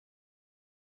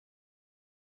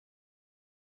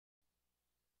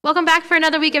Welcome back for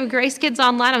another week of Grace Kids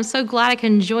Online. I'm so glad I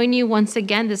can join you once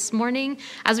again this morning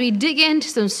as we dig into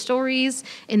some stories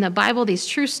in the Bible, these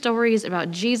true stories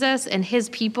about Jesus and his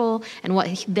people and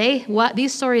what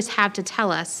these stories have to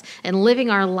tell us in living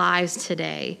our lives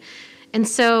today. And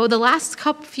so the last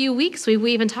few weeks,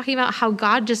 we've been talking about how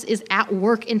God just is at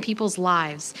work in people's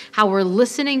lives, how we're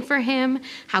listening for him,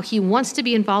 how he wants to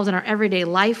be involved in our everyday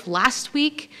life. Last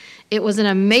week, it was an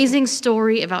amazing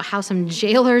story about how some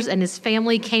jailers and his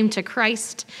family came to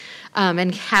Christ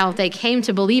and how they came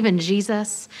to believe in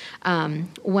Jesus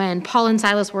when Paul and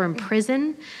Silas were in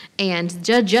prison, and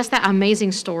just that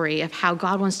amazing story of how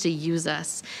God wants to use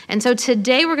us. And so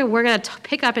today we're going to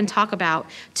pick up and talk about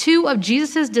two of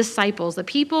Jesus' disciples, the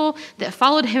people that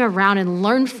followed him around and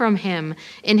learned from him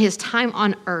in his time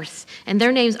on earth. And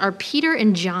their names are Peter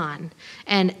and John.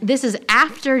 And this is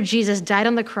after Jesus died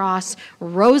on the cross,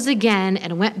 rose again,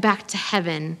 and went back to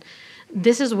heaven.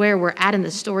 This is where we're at in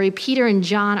the story. Peter and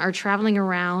John are traveling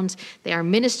around. They are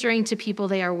ministering to people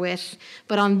they are with.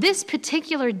 But on this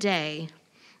particular day,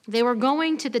 they were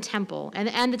going to the temple.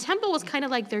 And the temple was kind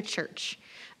of like their church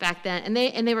back then.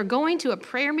 And they were going to a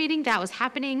prayer meeting that was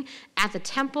happening at the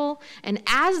temple. And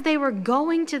as they were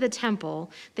going to the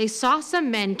temple, they saw some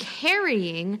men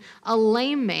carrying a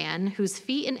lame man whose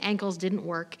feet and ankles didn't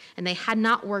work, and they had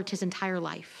not worked his entire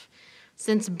life.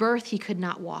 Since birth, he could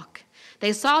not walk.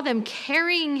 They saw them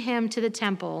carrying him to the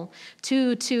temple,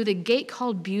 to the gate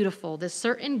called Beautiful, this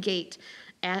certain gate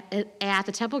at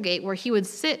the temple gate where he would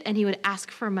sit and he would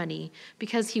ask for money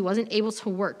because he wasn't able to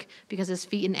work because his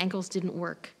feet and ankles didn't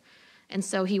work. And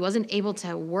so he wasn't able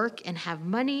to work and have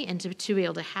money and to be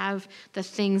able to have the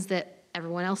things that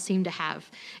everyone else seemed to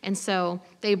have. And so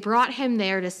they brought him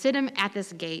there to sit him at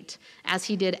this gate as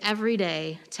he did every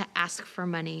day to ask for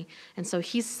money. And so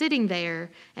he's sitting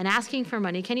there and asking for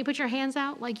money. Can you put your hands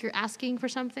out like you're asking for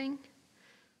something?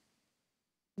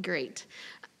 Great.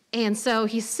 And so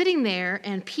he's sitting there,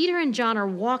 and Peter and John are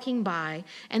walking by,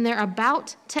 and they're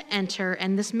about to enter,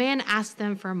 and this man asks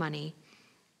them for money.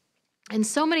 And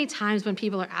so many times when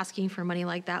people are asking for money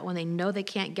like that, when they know they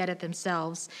can't get it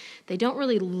themselves, they don't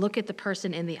really look at the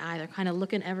person in the eye. They're kind of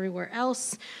looking everywhere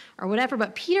else or whatever.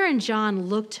 But Peter and John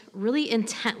looked really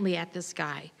intently at this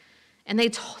guy. And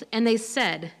they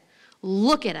said,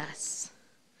 "Look at us."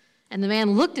 And the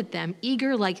man looked at them,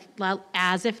 eager, like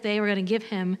as if they were going to give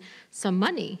him some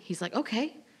money. He's like,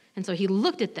 "Okay." And so he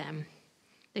looked at them,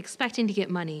 expecting to get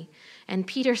money. And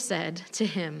Peter said to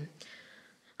him,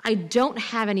 "I don't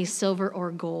have any silver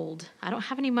or gold. I don't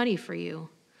have any money for you,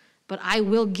 but I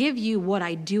will give you what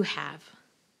I do have."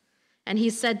 And he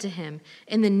said to him,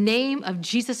 "In the name of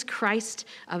Jesus Christ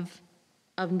in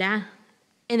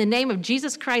the name of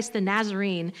Jesus Christ the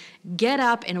Nazarene, get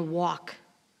up and walk."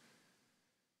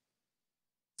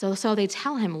 So they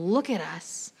tell him, "Look at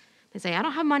us." They say, "I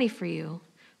don't have money for you,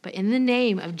 but in the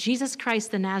name of Jesus Christ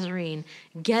the Nazarene,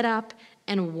 get up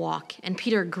and walk." And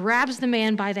Peter grabs the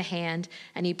man by the hand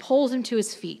and he pulls him to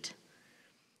his feet.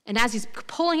 And as he's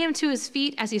pulling him to his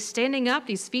feet, as he's standing up,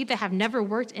 these feet that have never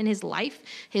worked in his life,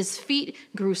 his feet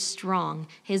grew strong.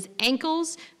 His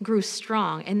ankles grew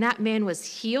strong. And that man was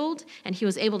healed, and he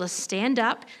was able to stand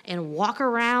up and walk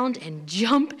around and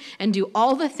jump and do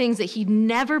all the things that he'd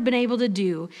never been able to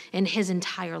do in his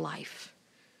entire life.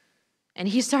 And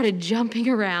he started jumping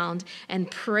around and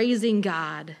praising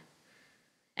God.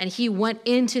 And he went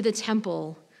into the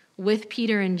temple with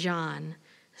Peter and John,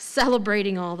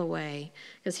 celebrating all the way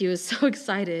because he was so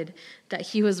excited that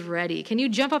he was ready. Can you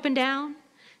jump up and down?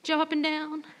 Jump up and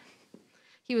down.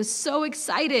 He was so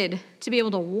excited to be able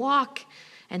to walk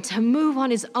and to move on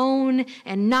his own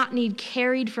and not need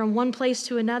carried from one place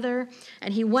to another.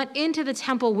 And he went into the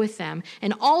temple with them.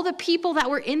 And all the people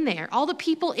that were in there, all the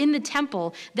people in the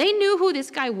temple, they knew who this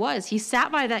guy was. He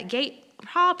sat by that gate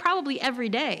probably every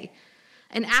day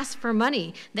and asked for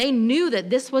money. They knew that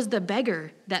this was the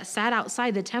beggar that sat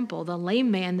outside the temple, the lame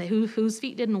man whose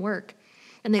feet didn't work.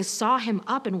 And they saw him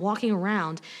up and walking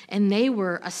around, and they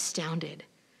were astounded.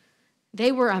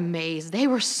 They were amazed. They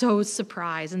were so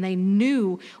surprised, and they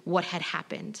knew what had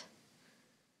happened.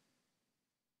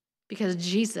 Because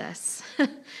Jesus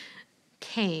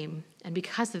came, and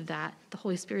because of that, the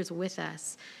Holy Spirit is with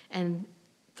us. And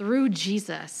through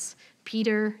Jesus,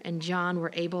 Peter and John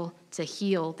were able to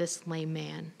heal this lame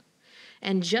man.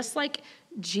 And just like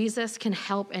Jesus can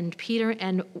help, and Peter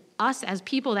and us as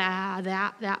people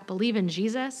that believe in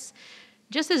Jesus,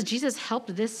 just as Jesus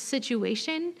helped this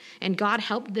situation and God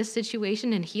helped this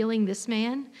situation in healing this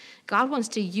man, God wants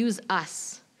to use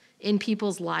us in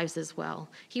people's lives as well.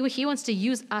 He wants to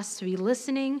use us to be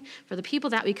listening for the people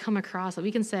that we come across, that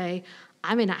we can say,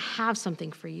 "I may not have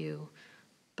something for you,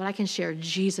 but I can share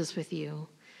Jesus with you.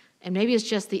 And maybe it's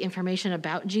just the information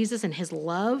about Jesus and his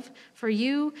love for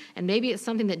you. And maybe it's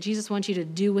something that Jesus wants you to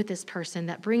do with this person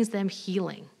that brings them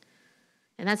healing.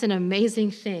 And that's an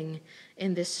amazing thing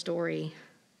in this story.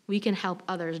 We can help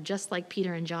others just like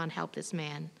Peter and John helped this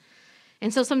man.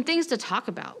 And so some things to talk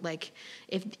about, like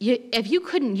if you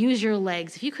couldn't use your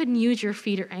legs, if you couldn't use your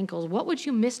feet or ankles, what would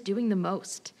you miss doing the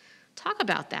most? Talk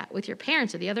about that with your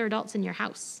parents or the other adults in your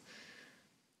house.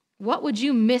 What would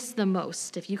you miss the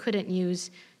most if you couldn't use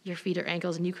your feet or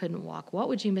ankles and you couldn't walk? What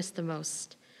would you miss the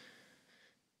most?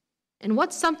 And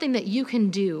what's something that you can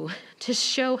do to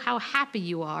show how happy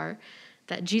you are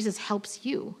that Jesus helps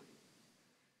you?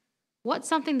 What's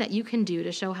something that you can do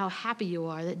to show how happy you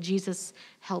are that Jesus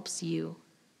helps you?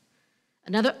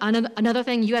 Another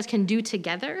thing you guys can do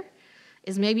together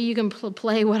is maybe you can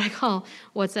play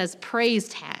what says praise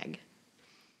tag.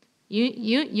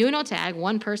 You know tag,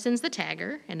 one person's the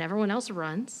tagger and everyone else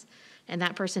runs, and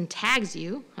that person tags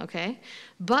you, okay?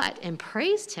 But in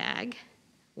praise tag,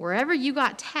 wherever you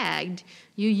got tagged,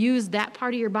 you use that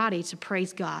part of your body to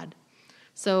praise God.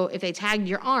 So if they tagged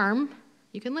your arm,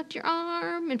 you can lift your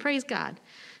arm and praise God.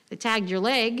 If they tagged your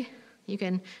leg, you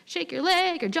can shake your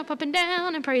leg or jump up and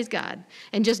down and praise God.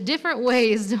 And just different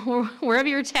ways, wherever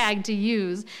you're tagged, to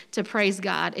use to praise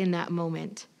God in that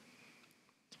moment.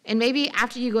 And maybe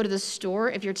after you go to the store,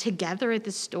 if you're together at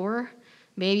the store,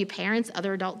 maybe parents,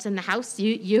 other adults in the house,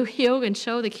 you can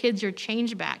show the kids your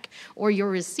change back or your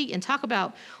receipt and talk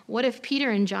about what if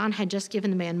Peter and John had just given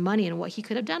the man money and what he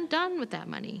could have done with that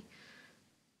money,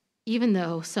 even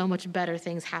though so much better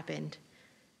things happened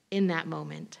in that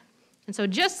moment. And so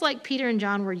just like Peter and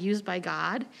John were used by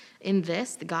God in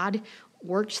this, God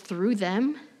worked through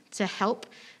them to help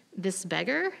this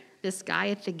beggar, this guy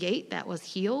at the gate that was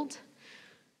healed.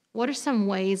 What are some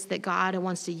ways that God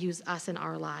wants to use us in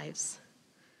our lives?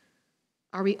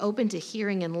 Are we open to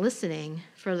hearing and listening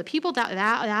for the people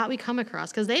that we come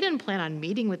across? Because they didn't plan on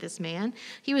meeting with this man.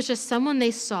 He was just someone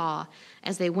they saw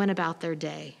as they went about their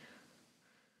day.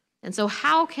 And so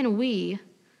how can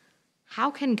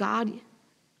God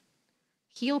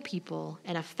heal people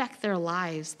and affect their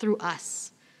lives through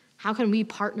us? How can we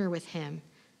partner with him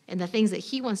in the things that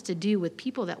he wants to do with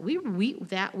people that we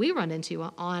run into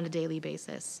on a daily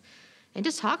basis? And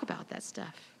just talk about that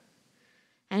stuff.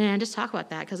 And just talk about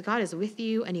that because God is with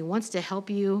you and he wants to help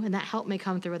you, and that help may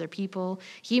come through other people.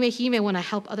 He may want to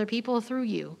help other people through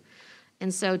you.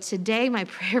 And so today, my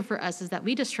prayer for us is that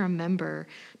we just remember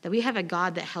that we have a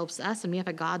God that helps us, and we have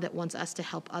a God that wants us to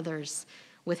help others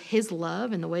with his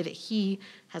love and the way that he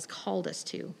has called us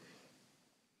to.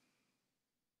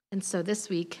 And so this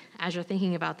week, as you're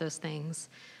thinking about those things,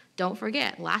 don't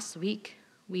forget, last week,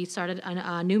 we started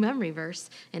a new memory verse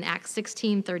in Acts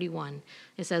 16:31.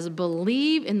 It says,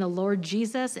 "Believe in the Lord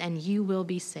Jesus and you will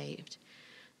be saved."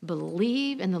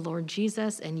 Believe in the Lord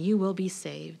Jesus and you will be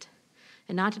saved.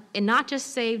 And not just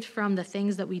saved from the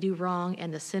things that we do wrong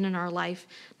and the sin in our life,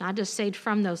 not just saved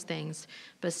from those things,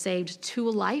 but saved to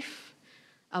a life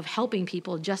of helping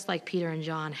people just like Peter and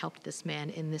John helped this man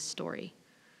in this story.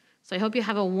 So I hope you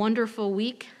have a wonderful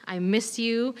week. I miss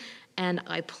you, and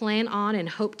I plan on and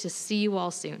hope to see you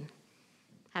all soon.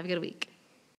 Have a good week.